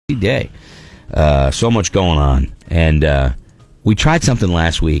day. So much going on. And we tried something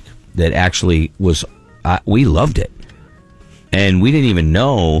last week that actually was, we loved it. And we didn't even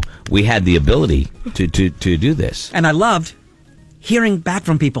know we had the ability to do this. And I loved hearing back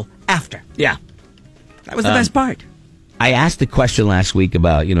from people after. Yeah. That was the best part. I asked the question last week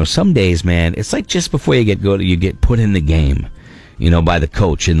about, some days, man, it's like just before you get put in the game, by the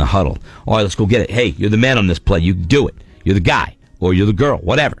coach in the huddle. All right, let's go get it. Hey, you're the man on this play. You do it. You're the guy or you're the girl,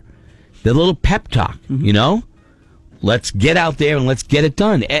 whatever. The little pep talk, Let's get out there and let's get it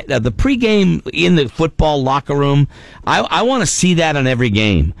done. The pregame in the football locker room, I want to see that on every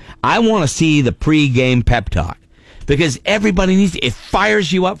game. I want to see the pregame pep talk because everybody needs it. It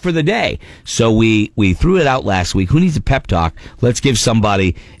fires you up for the day. So we threw it out last week. Who needs a pep talk? Let's give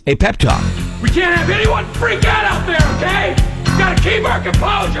somebody a pep talk. We can't have anyone freak out there, okay? We gotta keep our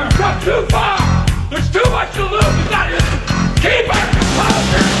composure. We've come too far. There's too much to lose. We gotta keep our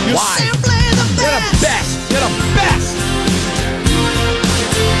composure. Why? You're the best. You're the best.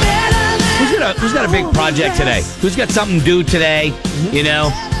 Who's got a big project today? Who's got something due today?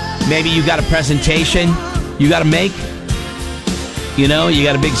 Maybe you got a presentation you got to make. You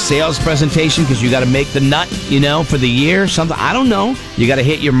got a big sales presentation because you got to make the nut, for the year. Something, I don't know. You got to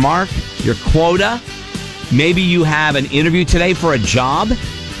hit your mark, your quota. Maybe you have an interview today for a job.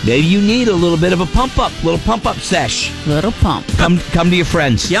 Maybe you need a little bit of a pump up sesh. Little pump. Come to your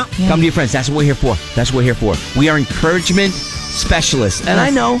friends. Yep. Come to your friends. That's what we're here for. That's what we're here for. We are encouragement specialists. And I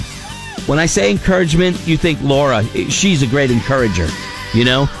know when I say encouragement, you think Laura, she's a great encourager. You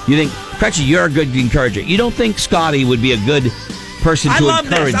think, Cretchy, you're a good encourager. You don't think Scotty would be a good person to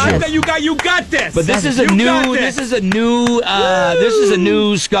encourage you. You got this. But this is a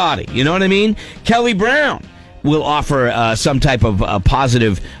new Scotty. You know what I mean? Kelly Brown will offer some type of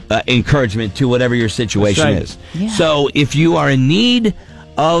positive encouragement to whatever your situation is. Yeah. So if you are in need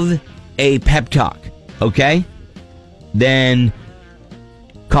of a pep talk, okay, then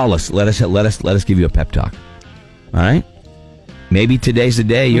call us. Let us give you a pep talk. All right? Maybe today's the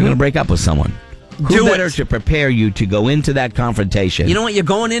day you're going to break up with someone. Who better to prepare you to go into that confrontation? You know what? You're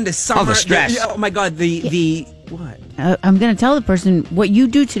going into summer. Oh, the stress. Oh my God. The what? I'm going to tell the person what you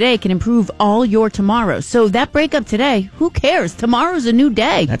do today can improve all your tomorrows. So that breakup today, who cares? Tomorrow's a new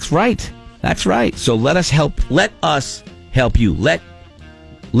day. That's right. That's right. So let us help you. Let us help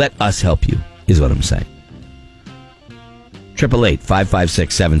you is what I'm saying.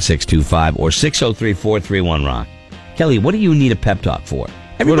 888-556-7625 or 603-431-ROCK. Kelly, what do you need a pep talk for?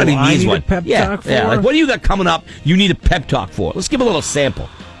 Everybody needs one. A pep talk for? Yeah. Like, what do you got coming up you need a pep talk for? Let's give a little sample,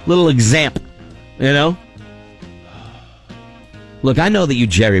 a little example, Look, I know that you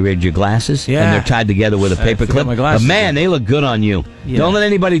jerry-rigged your glasses, and they're tied together with a paper clip. But, man, they look good on you. Yeah. Don't let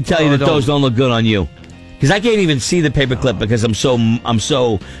anybody tell you that those don't look good on you. Because I can't even see the paper clip because I'm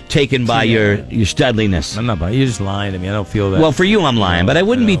so taken by your studliness. I'm not by you're just lying to me. I don't feel that. Well, for you, I'm lying, but I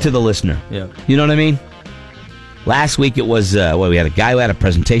wouldn't be to the listener. Yeah. You know what I mean? Last week it was, we had a guy who had a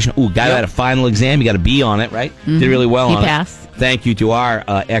presentation. Who had a final exam. He got a B on it, right? Mm-hmm. Did really well on passed. it. Thank you to our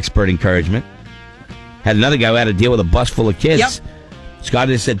expert encouragement. Had another guy who had to deal with a bus full of kids. Yep.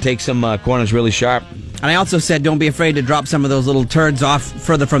 Scotty said, take some corners really sharp. And I also said, don't be afraid to drop some of those little turds off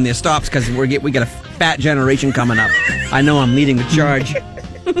further from the stops because we got a fat generation coming up. I know I'm leading the charge.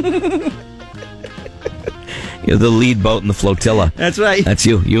 You're the lead boat in the flotilla. That's right. That's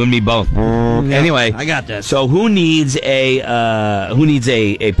you. You and me both. Anyway, I got this. So who needs a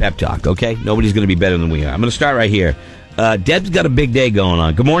pep talk? Okay, nobody's going to be better than we are. I'm going to start right here. Deb's got a big day going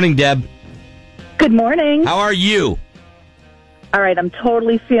on. Good morning, Deb. Good morning. How are you? All right, I'm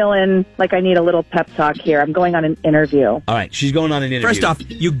totally feeling like I need a little pep talk here. I'm going on an interview. All right, she's going on an interview. First off,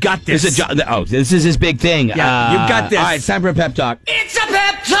 you got this. This is his big thing. Yeah, you got this. All right, it's time for a pep talk. It's a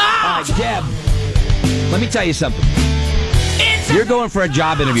pep talk! All right, Deb, let me tell you something. You're going for a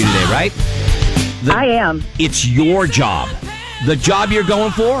job interview today, right? I am. It's your job. The job you're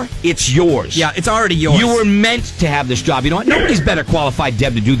going for, it's yours. Yeah, it's already yours. You were meant to have this job. You know what? Nobody's better qualified,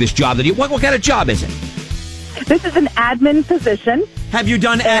 Deb, to do this job than you. What kind of job is it? This is an admin position. Have you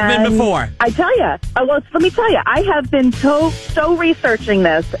done admin before? I tell you. Let me tell you. I have been so researching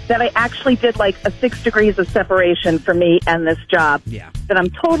this that I actually did like a 6 degrees of separation for me and this job. Yeah. That I'm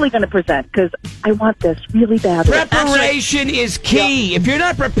totally going to present because I want this really badly. Preparation is key. If you're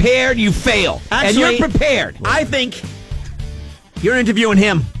not prepared, you fail. Actually, and you're prepared. I think you're interviewing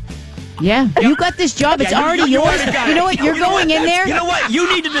him. Yeah, you got this job. It's already yours. You know what? You're going in there. You know what?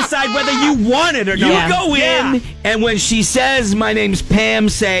 You need to decide whether you want it or not. You go in, and when she says, my name's Pam,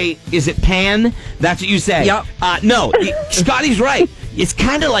 say, is it Pan? That's what you say. Yep. No, Scotty's right. It's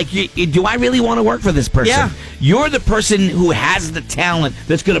kind of like, do I really want to work for this person? Yeah. You're the person who has the talent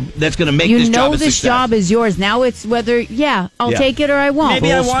that's gonna make You this job know a this success. job is yours. Now it's whether, I'll Yeah. take it or I won't.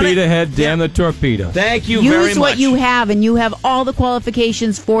 Maybe I Full want speed it. ahead, damn the torpedo. Thank you very Use much. what you have, and you have all the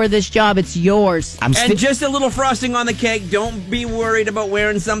qualifications for this job. It's yours. I'm And just a little frosting on the cake. Don't be worried about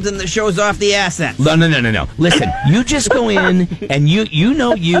wearing something that shows off the assets. No. Listen, you just go in and you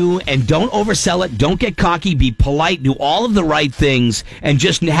know you, and don't oversell it. Don't get cocky. Be polite. Do all of the right things, and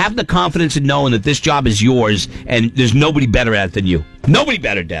just have the confidence in knowing that this job is yours, and there's nobody better at it than you. Nobody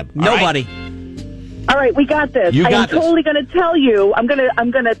better, Deb. All right? Nobody. All right, we got this. You I am got this. totally going to tell you. I'm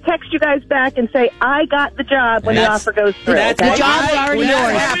gonna text you guys back and say I got the job when the That's- offer goes through. that's okay? The job's already When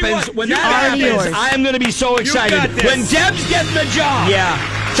that yours. happens, when You that got happens, yours. I am going to be so excited. got this. When Deb's getting the job.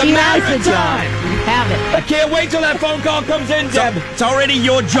 Yeah. It's a She matter has of the job. time. Have it. I can't wait till that phone call comes in, Deb. It's already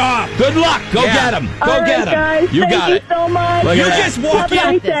your job. Good luck. Go Yeah. get him. Go All right, get him. guys. You Thank got you it. so much. Look You at that. just walk Have a in.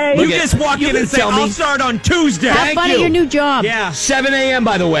 nice day. Look You at- just walk you in can and say, tell me. I'll start on Tuesday. Have Thank fun you. at your new job. Yeah. 7 a.m.,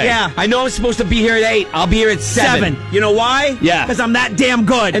 by the way. Yeah. I know I'm supposed to be here at 8. I'll be here at 7. You know why? Yeah. Because I'm that damn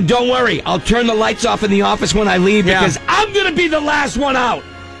good. And don't worry, I'll turn the lights off in the office when I leave Yeah. because I'm going to be the last one out.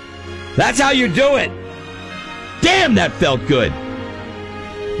 That's how you do it. Damn, that felt good.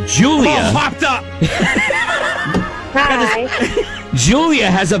 Julia. all hopped up. Hi. Julia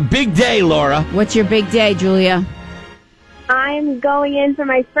has a big day, Laura. What's your big day, Julia? I'm going in for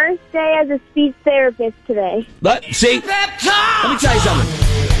my first day as a speech therapist today. Let me tell you something.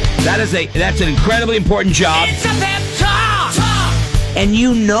 That's an incredibly important job. It's a pep talk. And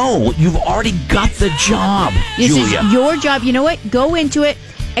you know you've already got the job, This Julia. is your job. You know what? Go into it.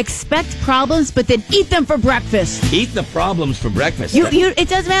 Expect problems, but then eat them for breakfast. Eat the problems for breakfast. It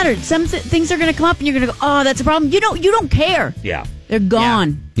doesn't matter. Some things are going to come up, and you're going to go, "Oh, that's a problem." You don't care. Yeah. They're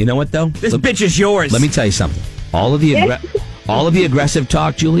gone. You know what though? This bitch is yours. Let me tell you something. All of the aggressive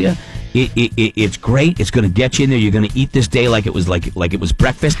talk, Julia, it's great. It's going to get you in there. You're going to eat this day like it was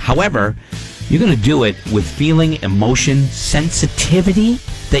breakfast. However, you're going to do it with feeling, emotion, sensitivity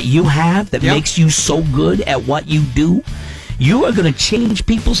that you have that Yep. makes you so good at what you do. You are going to change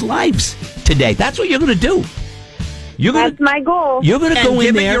people's lives today. That's what you're going to do. That's my goal. You're going to And go in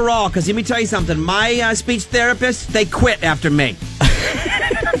give it there. your all, because let me tell you something. My speech therapists, they quit after me.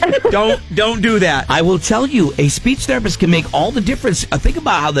 Don't do that. I will tell you, a speech therapist can make all the difference. Think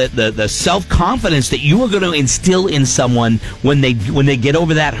about how the self-confidence that you are going to instill in someone when they get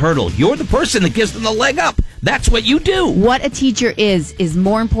over that hurdle. You're the person that gives them the leg up. That's what you do. What a teacher is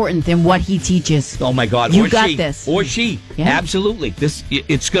more important than what he teaches. Oh my God! You or got she. this. Or she. Yeah. Absolutely.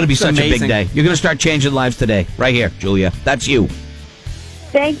 It's going to be such a big amazing. day. You're going to start changing lives today, right here, Julia. That's you.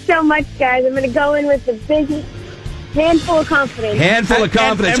 Thanks so much, guys. I'm going to go in with a big handful of confidence. Handful of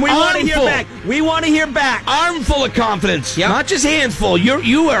confidence. And we want to hear Armful. back. We want to hear back. Armful of confidence. Yep. Not just handful.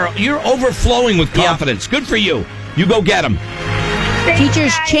 You're overflowing with Yep. confidence. Good for you. You go get them. Thanks,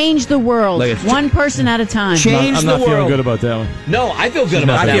 Teachers guys. change the world, Look, it's- one person at a time. Change I'm the not world. feeling good about that one. No, I feel good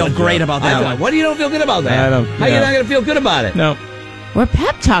about I that. feel one. great about that one. What do you don't feel good about that? I don't- How you yeah. not going to feel good about it? No. We're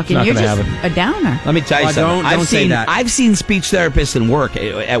pep talking. Not You're gonna just happen. a downer. Let me tell you Well, something. don't say that. I've seen speech therapists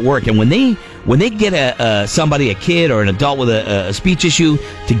at work, and when they get somebody, a kid or an adult with a speech issue,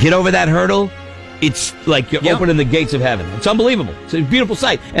 to get over that hurdle, it's like you're Yep. opening the gates of heaven. It's unbelievable. It's a beautiful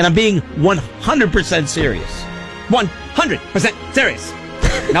sight, and I'm being 100% serious. 100% serious.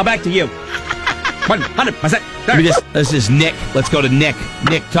 Now back to you. 100% serious. This is Nick. Let's go to Nick.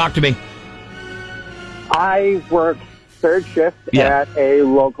 Nick, talk to me. I work third shift Yeah. at a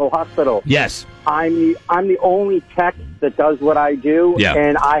local hospital. Yes. I'm the only tech that does what I do, Yeah.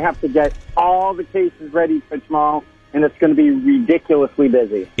 and I have to get all the cases ready for tomorrow, and it's going to be ridiculously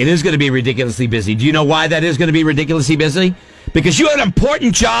busy. It is going to be ridiculously busy. Do you know why that is going to be ridiculously busy? Because you have an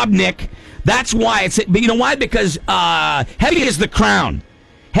important job, Nick. That's why it's. But you know why? Because heavy is the crown.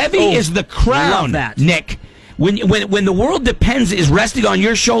 Heavy is the crown, love that. Nick. When the world is resting on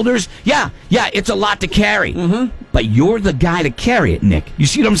your shoulders, yeah, it's a lot to carry. Mm-hmm. But you're the guy to carry it, Nick. You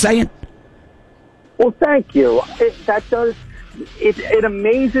see what I'm saying? Well, thank you. It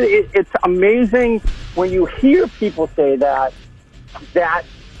amazes. It's amazing when you hear people say that. That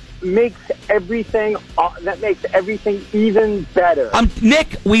makes everything even better.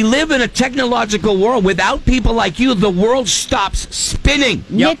 Nick, we live in a technological world. Without people like you, the world stops spinning.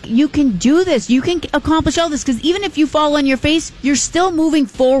 Nick, you can do this. You can accomplish all this because even if you fall on your face, you're still moving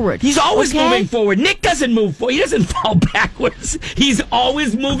forward. He's always Okay? moving forward. Nick doesn't move forward. He doesn't fall backwards. He's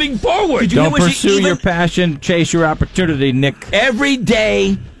always moving forward. Don't pursue your passion, chase your opportunity, Nick. Every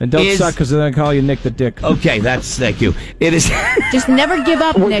day And don't is... suck because then I call you Nick the Dick. Okay, thank you. It is... Just never give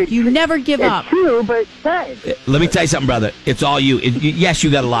up, Nick. You never give give up. It's true, but hey. Let me tell you something, brother. It's all you. Yes,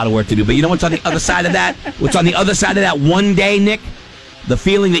 you got a lot of work to do, but you know what's on the other side of that? What's on the other side of that one day, Nick? The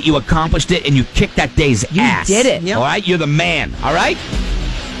feeling that you accomplished it and you kicked that day's ass. You did it. Yep. All right? You're the man. All right?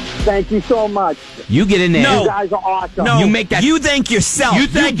 Thank you so much. You get in there. No. You guys are awesome. No, You make that. You thank yourself. You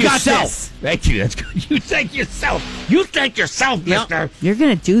thank got yourself. this. Thank you. That's good. You thank yourself. You thank yourself, Yep. mister. You're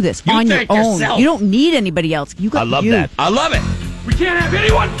going to do this You on your think own. yourself. You don't need anybody else. You got I love you. that. I love it. We can't have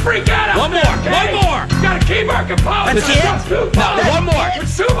anyone freak out out One there, more, okay? one more. Gotta keep our composure. That's It's it? too far. No, one more.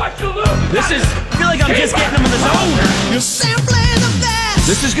 It's too much to lose. This is I feel like I'm just getting them in the zone.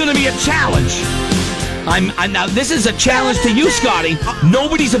 this is going to be a challenge. I'm now. This is a challenge to you, Scotty.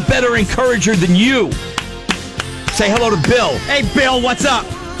 Nobody's a better encourager than you. Say hello to Bill. Hey, Bill, what's up?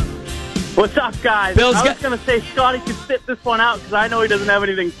 What's up, guys? Bill's I was got- going to say Scotty could sit this one out because I know he doesn't have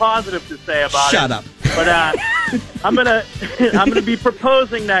anything positive to say about it. Shut up. But I'm gonna be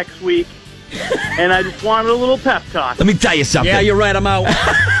proposing next week, and I just wanted a little pep talk. Let me tell you something. Yeah, you're right. I'm out.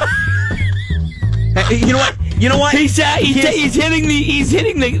 Hey, you know what? You know what? He's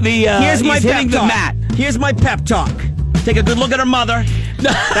hitting the Here's my he's hitting pep the talk. mat. Here's my pep talk. Take a good look at her mother.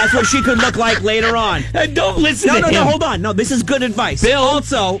 That's what she could look like later on. Don't listen No, to no, him. no, hold on. No, this is good advice. Bill.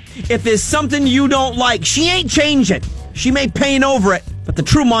 Also, if there's something you don't like, she ain't changing. She may paint over it, but the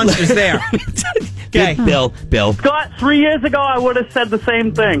true monster's there. Okay. Bill. Scott, 3 years ago, I would have said the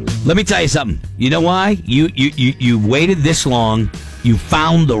same thing. Let me tell you something. You know why? You waited this long. You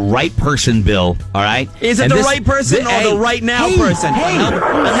found the right person, Bill. All right. Is it And the this- right person or the right now person? Hey,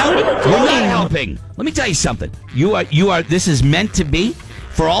 you're not helping. Let me tell you something. You are. This is meant to be.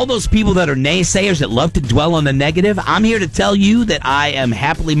 For all those people that are naysayers that love to dwell on the negative, I'm here to tell you that I am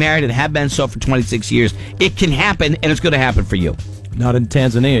happily married and have been so for 26 years. It can happen, and it's going to happen for you. Not in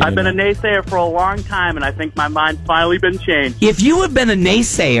Tanzania. I've been a naysayer for a long time, and I think my mind's finally been changed. If you have been a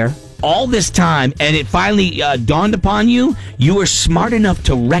naysayer all this time and it finally dawned upon you, you were smart enough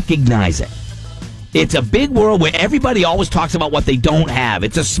to recognize it. It's a big world where everybody always talks about what they don't have.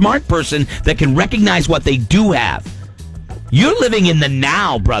 It's a smart person that can recognize what they do have. You're living in the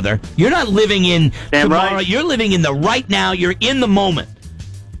now, brother. You're not living in Damn tomorrow. right. You're living in the right now. You're in the moment.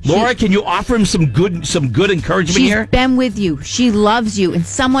 Laura, can you offer him some good encouragement She's here? been with you. She loves you. And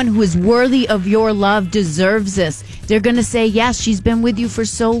someone who is worthy of your love deserves this. They're going to say, yes, she's been with you for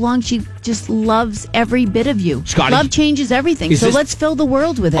so long. She just loves every bit of you. Scotty, love changes everything. is So this- let's fill the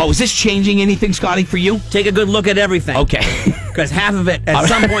world with it. Oh, is this changing anything, Scotty, for you? Take a good look at everything. Okay. Because half of it, at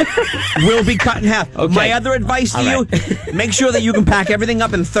some point, will be cut in half. Okay. My other advice to All you, make sure that you can pack everything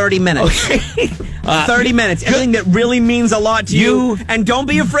up in 30 minutes. 30 minutes. Everything that really means a lot to you. And don't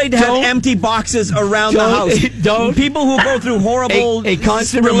be afraid to have Don't- empty boxes around the don't- house. don't- People who go through horrible A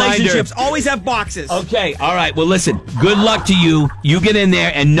constant relationships reminder. always have boxes. Okay, all right. Well, listen, good luck to you. You get in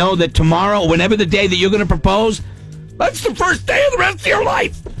there and know that tomorrow, whenever the day that you're going to propose, that's the first day of the rest of your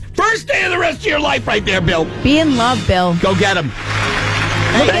life. First day of the rest of your life right there, Bill. Be in love, Bill. Go get him. Look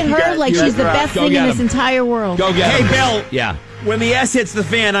at Thank you, her guys. like You she's guys the rock. best Go thing in get this him. entire world. Go get Hey, him. Bill. Yeah. When the S hits the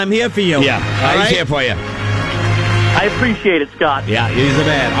fan, I'm here for you. Yeah. All He's right? here for you. I appreciate it, Scott. Yeah, he's the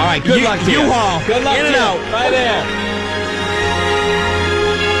man. All right, good luck to you. U-Haul. Good luck In to and you. out. Right there.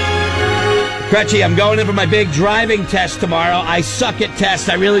 Gretchen, I'm going in for my big driving test tomorrow. I suck at tests.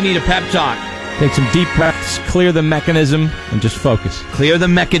 I really need a pep talk. Take some deep breaths, clear the mechanism, and just focus. Clear the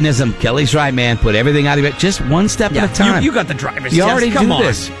mechanism. Kelly's right, man. Put everything out of it. Just one step Yeah, at a time. you got the driver's You test. already Come do on.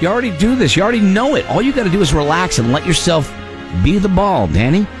 this. You already do this. You already know it. All you got to do is relax and let yourself be the ball,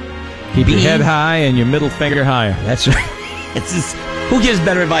 Danny. Keep your Be- head high and your middle finger higher. That's right. It's just, who gives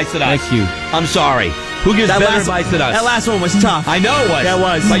better advice than us? Thank you. I'm sorry. Who gives better advice than us? That last one was tough. I know it was. That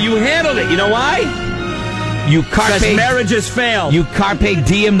was. But you handled it. You know why? You Because carpe, marriages fail. you carpe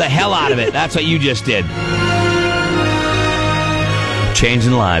diem the hell out of it. That's what you just did.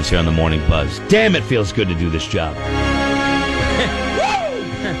 Changing lives here on the Morning Buzz. Damn, it feels good to do this job. That's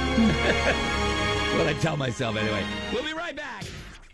what I tell myself anyway. We'll be right back.